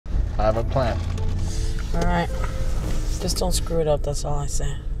I have a plan. All right. Just don't screw it up, that's all I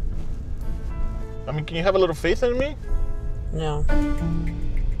say. I mean, can you have a little faith in me? No.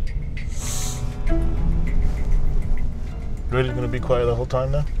 Really gonna be quiet the whole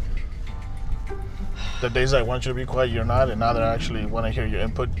time now? The days I want you to be quiet, you're not, and now that I actually want to hear your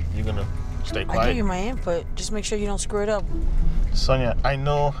input, you're gonna stay quiet? I give you my input. Just make sure you don't screw it up. Sonia, I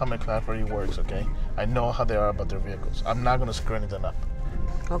know how McClafferty works, okay? I know how they are about their vehicles. I'm not gonna screw anything up.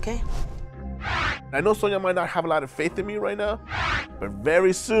 Okay. I know Sonia might not have a lot of faith in me right now, but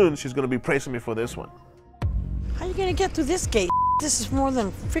very soon she's gonna be praising me for this one. How are you gonna get through this gate? This is more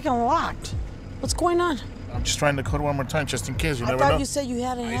than freaking locked. What's going on? I'm just trying to code one more time, just in case. You never I know. thought you said you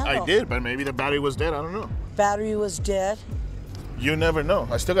had a handle. I did, but maybe the battery was dead. I don't know. Battery was dead. You never know.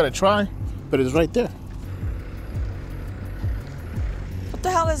 I still gotta try, but it's right there. What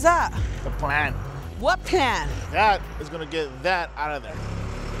the hell is that? The plan. What plan? That is gonna get that out of there.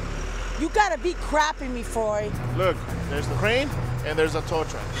 You gotta be crapping me, Froy. Look, there's the crane and there's a tow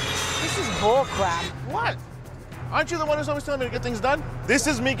truck. This is bull crap. What? Aren't you the one who's always telling me to get things done? This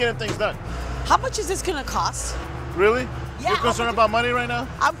is me getting things done. How much is this gonna cost? Really? Yeah, You're concerned about money right now?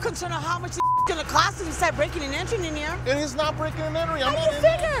 I'm concerned on how much it's gonna cost if you start breaking and entering in here. It is not breaking and entering. How do you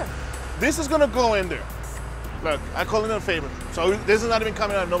figure? This is gonna go in there. Look, I call it a favor. So this is not even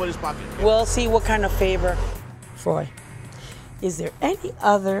coming out of nobody's pocket. We'll see what kind of favor. Froy, is there any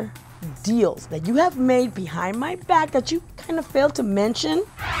other deals that you have made behind my back that you kind of failed to mention?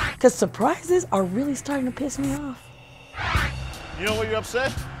 Because surprises are really starting to piss me off. You know what you're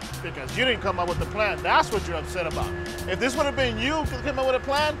upset? Because you didn't come up with the plan. That's what you're upset about. If this would have been you who came up with a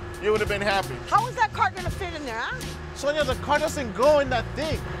plan, you would have been happy. How is that car gonna fit in there, huh? Sonia, the car doesn't go in that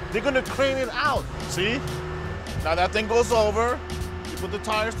thing. They're gonna crane it out. See? Now that thing goes over, you put the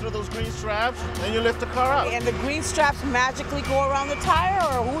tires through those green straps, and you lift the car out. And the green straps magically go around the tire,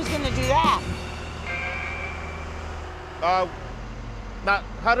 or who's gonna do that? Now,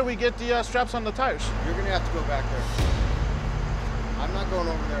 how do we get the straps on the tires? You're gonna have to go back there. I'm not going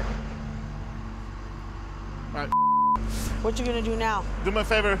over there. All right. What you gonna do now? Do me a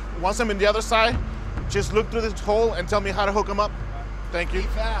favor. Once I'm in the other side, just look through this hole and tell me how to hook them up. Thank you. Be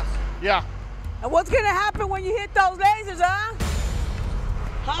fast. Yeah. And what's gonna happen when you hit those lasers, huh?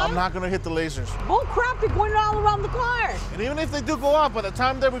 Huh? I'm not gonna hit the lasers. Bull crap, they're going all around the car. And even if they do go off, by the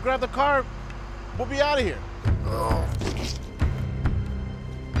time that we grab the car, we'll be out of here.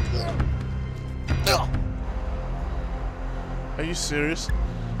 Are you serious?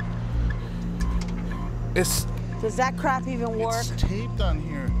 It's Does that crap even work? It's taped on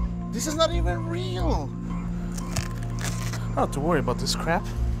here. This is not even real. I don't have to worry about this crap.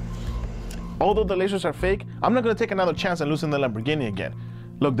 Although the lasers are fake, I'm not gonna take another chance on losing the Lamborghini again.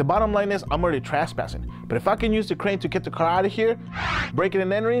 Look, the bottom line is I'm already trespassing. But if I can use the crane to get the car out of here, breaking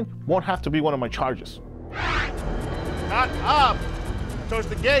and entering won't have to be one of my charges. Not up, towards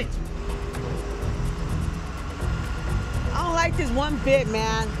the gate. I don't like this one bit,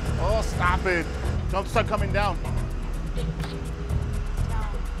 man. Oh, stop it. Don't start coming down.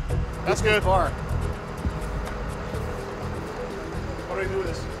 That's good. Car. How do I do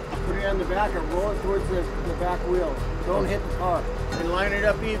this? Put it on the back and roll it towards the back wheel. Don't hit the car. And line it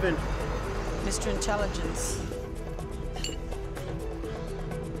up even. Mr. Intelligence.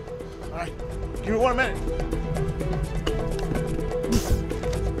 All right, give me 1 minute.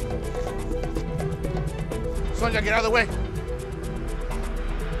 Sonia, get out of the way.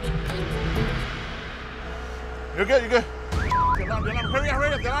 You're good, you're good. Get on, hurry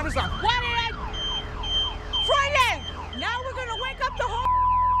up, the alarm is on. What is? Friday! Now we're gonna wake up the whole.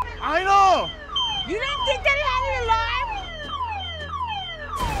 I know! You don't think that he had an alarm?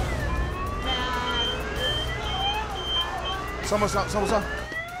 Someone's on.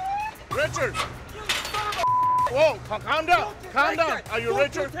 Richard! Whoa, calm down, calm down. Are you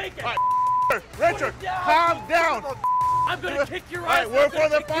Richard? All right, Richard, calm down. I'm gonna kick your ass. All right, we're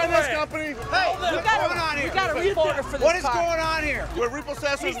from the finance company. Hey, what's going on here? We got a reporter for this What is car. going on here? We're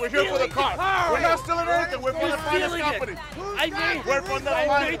repossessors. We're here for the car. car. We're not stealing anything. We're from the finance stealing it. company. I made We're from the I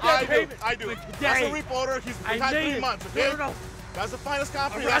finance. made that payment. I do. Today. That's a reporter. He's behind 3 months. Okay. No. That's the finance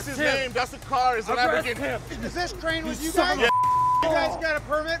company. Arrest That's his him. name. That's the car. It's an Arrest Lamborghini. him. Is this crane with you son guys? of You guys got a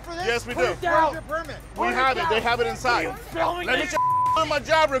permit for this? Yes, we Put do. it down. Where's your permit? We have it. They have it inside. Filming Let me me? just do my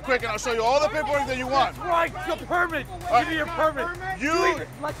job real quick, and I'll show you all the paperwork that you want. Right, the permit. Give me your permit. You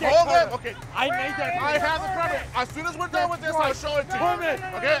Let that hold car. it. Okay. I made that. I have the permit. As soon as we're done with this, I'll show it to you. Permit.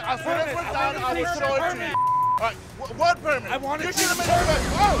 Okay? As soon as we're done, I will show it to you. All right. What permit? I want You it should have to made be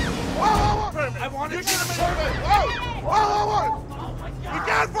it. Whoa. Permit. I want You it should to have be made it. Whoa. Be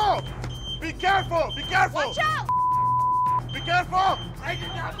careful. Be careful. Be careful. Watch out! Be be careful. I did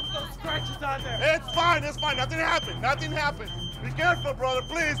not put those scratches on there. It's fine, nothing happened, nothing happened. Be careful, brother,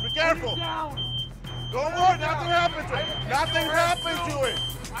 please, be careful. Down. Don't worry, nothing happened to it. Nothing happened to it.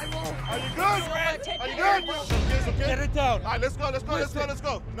 I won't. Are you good? Are you good? It's okay. Get it down. All right, let's go. No,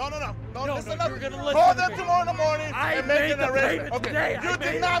 listen up. you're gonna listen Call to them me. tomorrow in the morning I and make made an the arrangement. payment today. You I did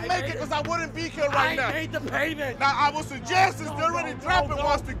made not it. make it because I wouldn't be here right I now. made the payment. Now, I will suggest since they're already dropping no.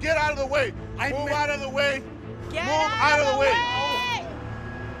 wants to get out of the way. I Move made- out of the way. Get Move out of the way.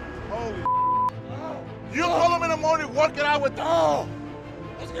 Holy. You call them in the morning, work it out with them. Oh,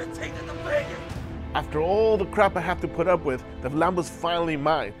 I was gonna take the payment. After all the crap I have to put up with, the Lambo's finally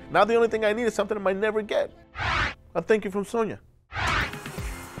mine. Now the only thing I need is something I might never get. A thank you from Sonia.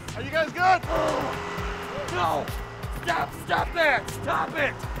 Are you guys good? No! Stop that! Stop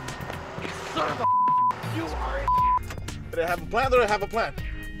it! Son of a you are Do they have a plan? Do they have a plan?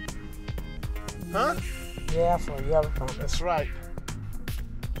 Huh? Yeah, Froy, you have a problem. That's right.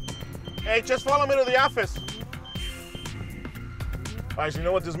 Hey, just follow me to the office. All right, so you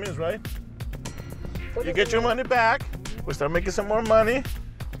know what this means, right? You get your money back. We start making some more money.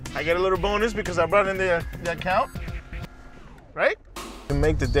 I get a little bonus because I brought in the account. Right? You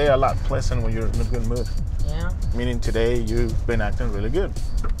make the day a lot pleasant when you're in a good mood. Yeah? Meaning today you've been acting really good.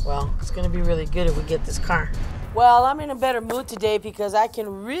 Well, it's gonna be really good if we get this car. Well, I'm in a better mood today because I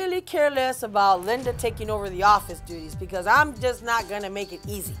can really care less about Linda taking over the office duties because I'm just not gonna make it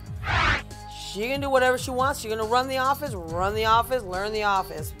easy. She can do whatever she wants. She's gonna run the office, learn the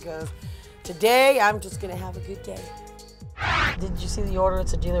office because today I'm just gonna have a good day. Did you see the order?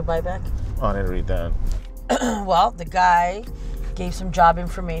 It's a dealer buyback. Oh, I didn't read that. Well, the guy gave some job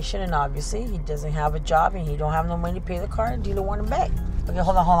information, and obviously he doesn't have a job and he don't have no money to pay the car. The dealer want him back. Okay,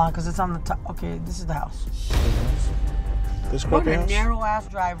 hold on, because it's on the top. Okay, this is the house. This What crappy a house? narrow-ass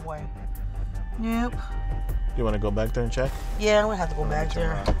driveway. Yep. You want to go back there and check? Yeah, I'm gonna have to go back Turn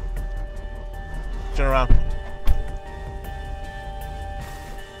there. around. Turn around.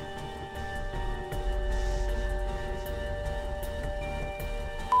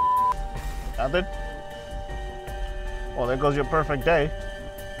 Nothing? Well, there goes your perfect day.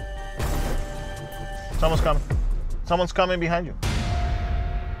 Someone's coming. Someone's coming behind you.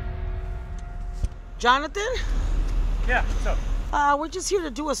 Jonathan? Yeah, what's up? We're just here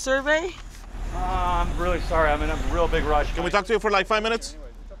to do a survey. I'm really sorry. I'm in a real big rush. Can we talk to you for like 5 minutes?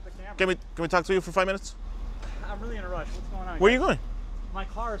 Anyways, what's up with the camera? Can we talk to you for 5 minutes? I'm really in a rush. What's going on? Where are you going? My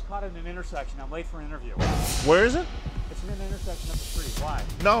car is caught in an intersection. I'm late for an interview. Where is it? It's in an intersection up the street. Why?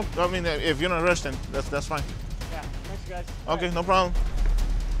 No, I mean if you're not rushed, then that's fine. Yeah, thanks, guys. Okay, no problem.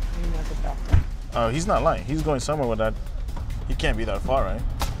 He's not lying. He's going somewhere with that. He can't be that far, right?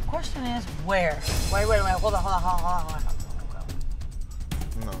 Question is where? Wait. Hold on.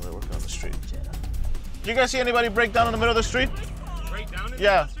 No, they're working on the street. Do you guys see anybody break down in the middle of the street? Break down in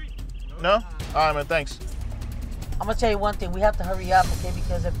Yeah. the street? No? All right, man, thanks. I'm gonna tell you one thing. We have to hurry up, okay?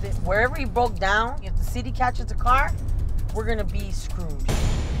 Because if wherever he broke down, if the city catches the car, we're gonna be screwed.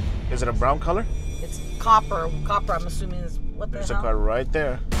 Is it a brown color? It's copper. Copper, I'm assuming is what the There's hell? a car right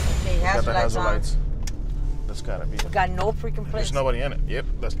there. Okay, Got hazard the lights hazard on. lights. That's gotta be We it. got no freaking plates. There's nobody in it. Yep,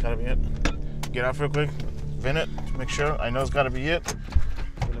 that's gotta be it. Get out real quick. Vin it. Make sure. I know it's gotta be it.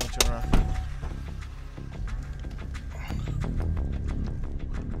 Let me turn around.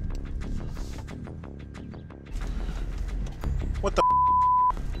 What the?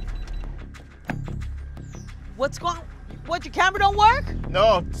 What's going? What? Your camera don't work?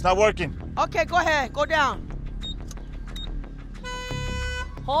 No, it's not working. Okay, go ahead. Go down.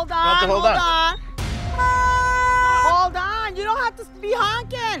 Hold on. have to hold on. Hold on. You don't have to be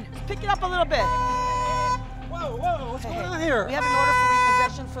honking. Just pick it up a little bit. Whoa, what's going on here? We have an order for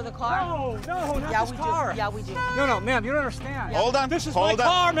repossession for the car. No, not Yeah, this we car. do. Yeah, we do. No, ma'am, you don't understand. Hold on. This is Hold my on.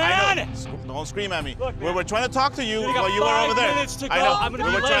 car, I man. know. Don't scream at me. Look, man. We're trying to talk to you You got while you were 5 over there. minutes to I go. know. I'm gonna We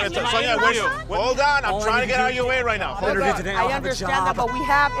be were late trying to to talk. my Sonia, interview. hold on. I'm All I trying to need get to out do- of your way right now. Hold Interview on. today. I understand that, but we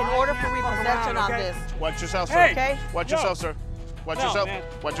have an order for repossession on okay? this. Watch yourself, sir. Hey. Okay? Watch Yo. yourself, sir. Watch No, yourself. man.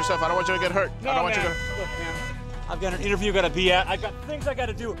 Watch yourself. I don't want you to get hurt. I don't want you to. Look, man, I've got an interview I gotta be at. I've got things I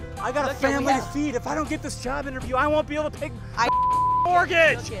gotta do. I got a Look, we family to have- feed. If I don't get this job interview, I won't be able to pay I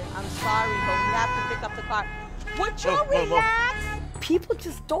mortgage. Look it, I'm sorry, but we have to pick up the car. Would you Whoa, whoa, whoa. relax? People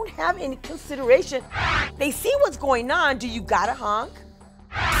just don't have any consideration. They see what's going on. Do you gotta honk?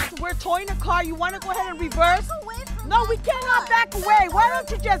 We're towing a car. You want to go ahead and reverse? No, we cannot back away. Why don't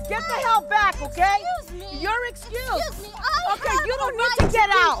you just get the hell back, okay? Excuse me. Your excuse. Excuse me, I Okay, have you don't a need right to get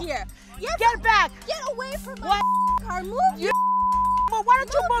be out. Here. Yes, Get back. Get away from my What? car. Move You. your Well, why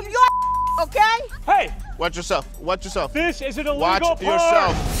don't you Move move your your okay? Hey, Watch yourself. Watch yourself. this is an illegal Watch part.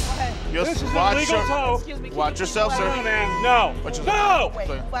 yourself. Okay. Just This is watch an illegal your- tow. Excuse me. can Watch you yourself, please sir. move No, man. No. Watch yourself. No. Wait,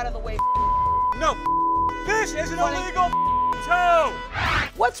 move out of the way. No. This is an illegal tow.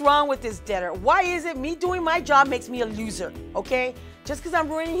 What's wrong with this debtor? Why is it me doing my job makes me a loser, okay? Just because I'm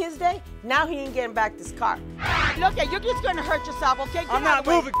ruining his day, now he ain't getting back this car. Look, you're just gonna hurt yourself, okay? Get I'm out not of the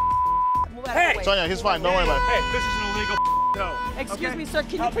way. moving. Move out Hey. of the way. Sonia, he's fine. Don't worry about it. Hey, this is an illegal tow. Excuse okay? me, sir.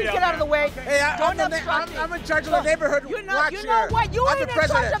 Can you Help me please out, get out of the man. way? Okay. Hey, Don't obstruct me. I'm in charge of the neighborhood You know, watch you know here. what? You I'm ain't the in charge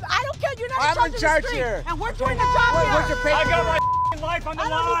president. of. I don't care. You're not I'm in in charge charge of the street. here. And we're doing the job Where's your here. I got paperwork? my life on the I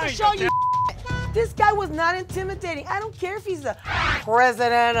line. don't need to show you. This guy was not intimidating. I don't care if he's the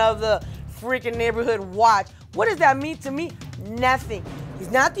president of the freaking neighborhood watch. What does that mean to me? Nothing.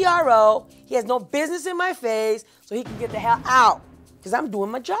 He's not the RO. He has no business in my face, so he can get the hell out. Because I'm doing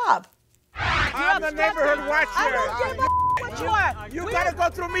my job. I'm the neighborhood watcher. I don't give a what you are. You We gotta don't-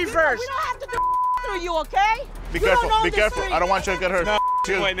 go through me we first. don't have to do through you, okay? Be You don't careful. own Be this careful. street. I don't want you to get hurt. No.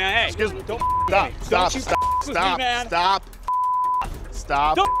 Excuse Wait, man. Hey. Excuse me. Don't Stop. Stop. you Stop. with me, Stop. man. Stop.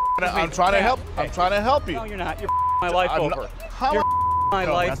 Stop. Don't I'm trying to help. Hey. I'm trying to help you. No, you're not. You're my life I'm over. not- How? You're my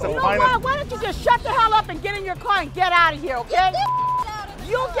No, life that's the over. You know final- what? Why don't you just shut the hell up and get in your car and get out of here, okay?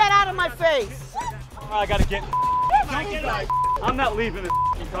 You get out of my face. I gotta get. I'm not leaving this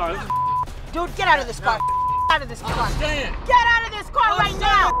car. This is Dude, get out of this car. Out of this car. staying. Get out of this car right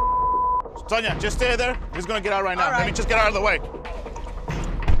now. Sonia, just stay there. He's gonna get out right now. Let me just get out of the way.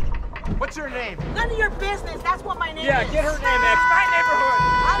 What's your name? None of your business. That's what my name Yeah, is. get her name next. My neighborhood.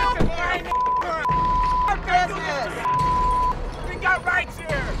 I don't care. Your business. We got rights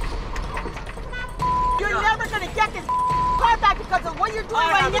here. You're never gonna get this car back because of what you're doing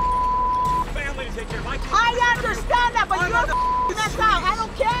I right have now. a family to take care of. My kids. I understand that, but you're messed out. I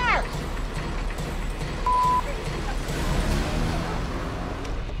don't care.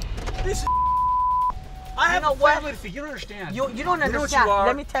 This is. I have know a what? family to feed. You don't understand. You don't You know what understand. you are?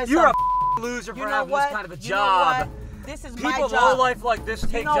 Let me tell you You're something. a loser You for know having what? this kind of a You know job. what? This is my People of job. low life like this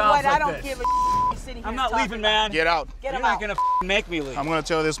take You know jobs what? I like don't this. give a you sitting here I'm not talking leaving, about- man. Get out. Get You're him not out. gonna make me leave. I'm gonna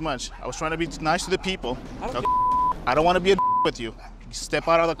tell you this much. I was trying to be nice to the people. I don't I don't want to be a with you. Step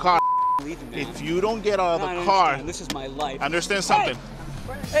out of the car. leaving, man. If you don't get out of No, I the don't car, understand. This is my life. understand something.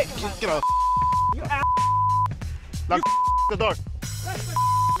 Hey, Get out. you ass. Lock the door. That's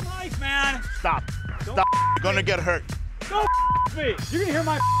my life, man. Stop. Don't Stop. You're gonna get hurt. Don't me. You're gonna hear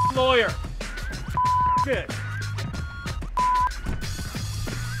my lawyer. It.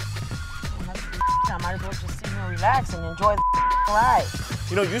 I might as well just sit here and relax and enjoy the ride.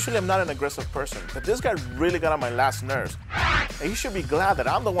 You know, usually I'm not an aggressive person, but this guy really got on my last nerves. And he should be glad that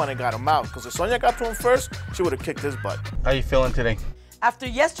I'm the one that got him out, because if Sonia got to him first, she would have kicked his butt. How you feeling today? After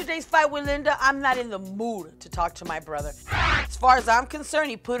yesterday's fight with Linda, I'm not in the mood to talk to my brother. As far as I'm concerned,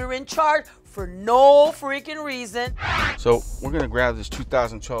 he put her in charge for no freaking reason. So we're gonna grab this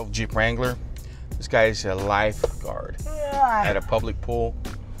 2012 Jeep Wrangler. This guy is a lifeguard at a public pool.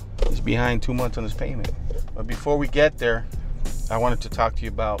 He's behind 2 months on his payment. But before we get there, I wanted to talk to you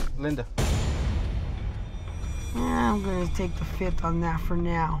about Linda. I'm gonna take the fifth on that for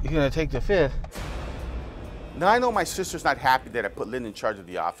now. You're gonna take the fifth? Now I know my sister's not happy that I put Linda in charge of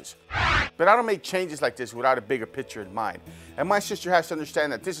the office. But I don't make changes like this without a bigger picture in mind. And my sister has to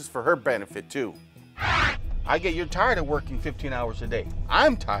understand that this is for her benefit too. I get you're tired of working 15 hours a day.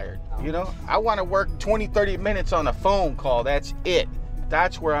 I'm tired, you know? I wanna work 20, 30 minutes on a phone call, that's it.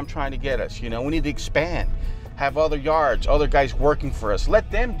 That's where I'm trying to get us, you know? We need to expand, have other yards, other guys working for us.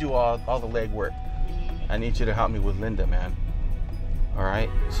 Let them do all the legwork. I need you to help me with Linda, man. All right?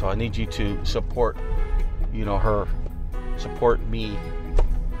 So I need you to support, you know, her, support me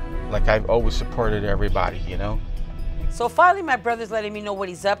like I've always supported everybody, you know? So finally, my brother's letting me know what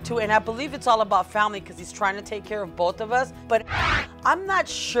he's up to, and I believe it's all about family because he's trying to take care of both of us. But I'm not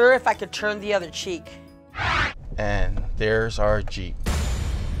sure if I could turn the other cheek. And there's our Jeep.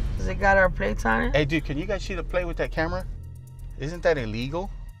 Has it got our plates on it? Hey, dude, can you guys see the play with that camera? Isn't that illegal?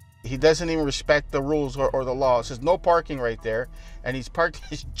 He doesn't even respect the rules or the law. It says no parking right there, and he's parked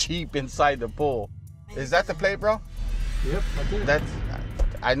his Jeep inside the pool. Is that the plate, bro? Yep, I did. That's,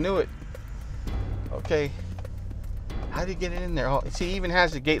 I knew it. Okay. How do you get it in there? Oh, see, he even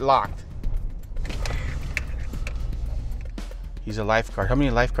has the gate locked. He's a lifeguard. How many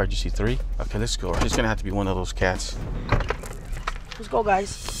lifeguards you see? 3? Okay, let's go. He's gonna have to be one of those cats. Let's go,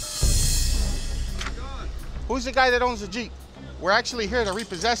 guys. Who's the guy that owns the Jeep? We're actually here to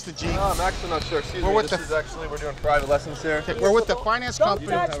repossess the Jeep. No, I'm actually not sure. Excuse We're me. with This the- is actually, we're doing private lessons here. Okay, we're with the finance Don't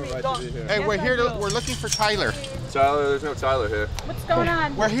company. touch have a me. right to Don't. be here. Hey, Yes, we're I here to, do. we're looking for Tyler. Tyler, there's no Tyler here. What's going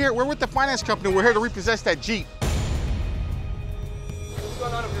on? We're with the finance company. We're here to repossess that Jeep.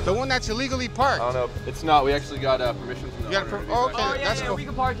 going on over here? The one that's illegally parked. I don't know. It's not. We actually got permission from the owner. Okay, that's cool. We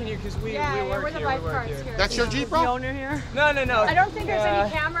can park in here because we work we're the here. We work lifeguards here. here. That's your Jeep, The bro? owner here? No. I don't think there's any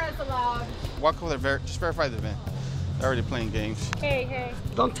cameras allowed. Walk over there, just verify the event. They're already playing games. Hey.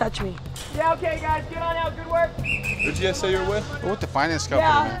 Don't touch me. Yeah, okay, guys, get on out. Good work. Who'd you guys say you're with? We're with the finance company,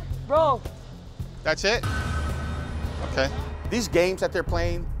 Yeah, man. bro. That's it? Okay. These games that they're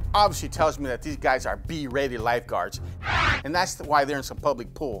playing obviously tells me that these guys are B-rated lifeguards. And that's why they're in some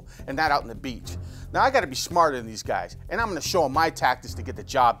public pool and not out in the beach. Now, I gotta be smarter than these guys, and I'm gonna show them my tactics to get the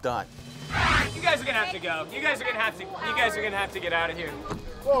job done. You guys are gonna have to go. You guys are gonna have to get out of here.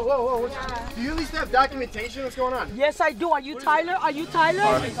 Whoa. Do you at least have documentation? What's going on? Yes, I do. Are you Tyler? Are you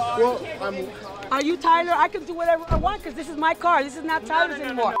Tyler? Well, Are you Tyler? I can do whatever I want because this is my car. This is not Tyler's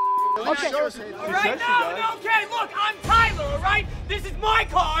anymore. Okay. All right, no, okay, look, I'm Tyler, all right? This is my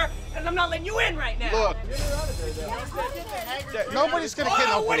car, and I'm not letting you in right now. Look. Nobody's gonna get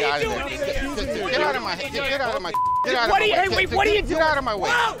nobody out of there. Get out of my head. Get out of my. Get out of my way. Hey, what are you doing? Get out of my way.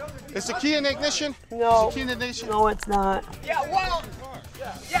 Whoa! Is the key in the ignition? No. Is the key in the ignition? No, it's not. Yeah, well,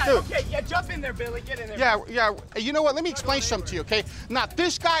 yeah, Dude. okay, yeah, jump in there, Billy, get in there. Yeah. You know what? Let me explain something to you, okay? Not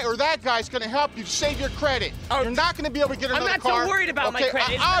this guy or that guy is going to help you save your credit. You're not going to be able to get another car. I'm not so worried about my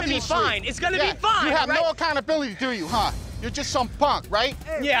credit. It's going to be fine. It's going to be fine. You have right? no accountability, do you, huh? You're just some punk, right?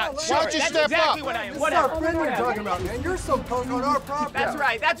 Yeah, Why sure. don't you That's step exactly up? what I am. this is our friend you're talking about, man. You're so close on our property.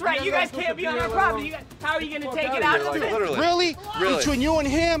 That's right. You guys can't be on our property. How are you going to take it out of Like, it? literally. Really? Between you and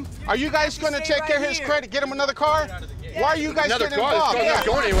him, are you guys going to take care of his credit, get him another car? Why are you guys Another getting car? involved? This car's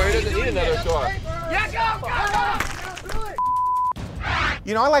not going anywhere. He doesn't need another car. Yeah, go!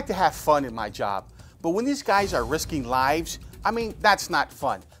 You know, I like to have fun in my job, but when these guys are risking lives, I mean, that's not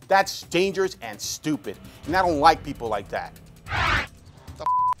fun. That's dangerous and stupid, and I don't like people like that.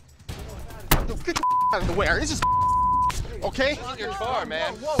 Get your out of the way. This is okay? This is your car,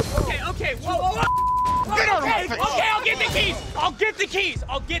 man. Okay, whoa. Get out of my face. Okay, I'll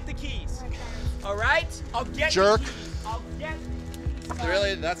get the keys. All right? I'll get Jerk. the keys. I'll get.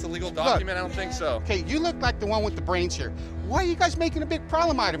 Really? That's a legal document? I don't think so. Okay, you look like the one with the brains here. Why are you guys making a big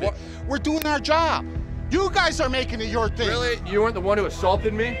problem out of it? We're doing our job. You guys are making it your thing. Really? You weren't the one who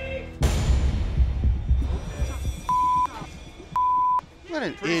assaulted me? What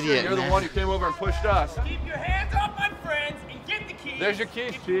an Pretty idiot, sure you're man. the one who came over and pushed us. Keep your hands off my friends and get the keys. There's your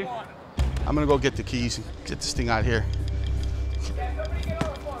keys, Chief. I'm gonna go get the keys and get this thing out here.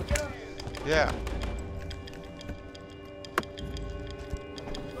 Yeah.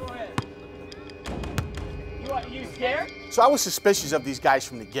 Go ahead. You scared? So I was suspicious of these guys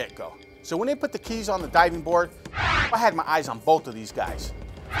from the get-go. So when they put the keys on the diving board, I had my eyes on both of these guys.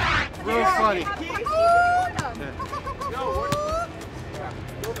 Real funny.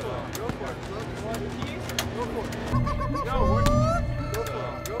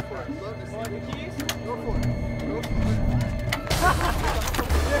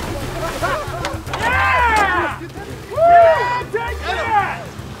 Yeah! Yeah! Take that!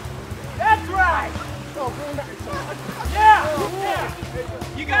 That's right!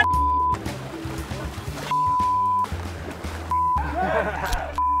 Yeah! You got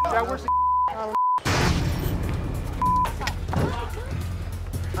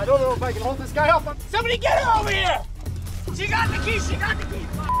I don't know if I can hold this guy off. Somebody get her over here! She got the keys!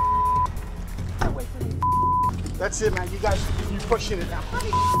 That's it, man. You guys, you're pushing it now.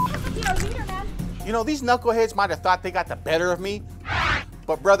 You're a leader, man. You know, these knuckleheads might have thought they got the better of me,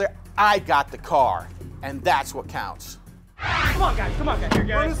 but brother, I got the car, and that's what counts. Come on, guys. Here, guys.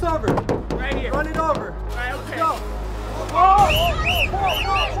 Run this over. Right here. Run it over. All right, okay. Go.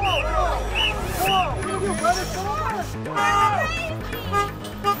 Whoa, brother, come on.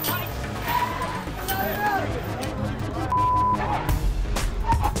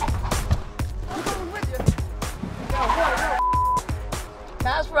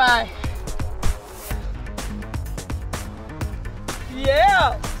 That's right.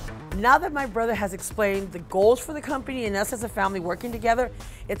 Yeah. Now that my brother has explained the goals for the company and us as a family working together,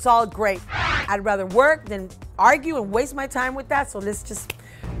 it's all great. I'd rather work than argue and waste my time with that. So let's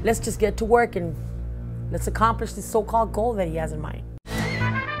just get to work and let's accomplish this so-called goal that he has in mind.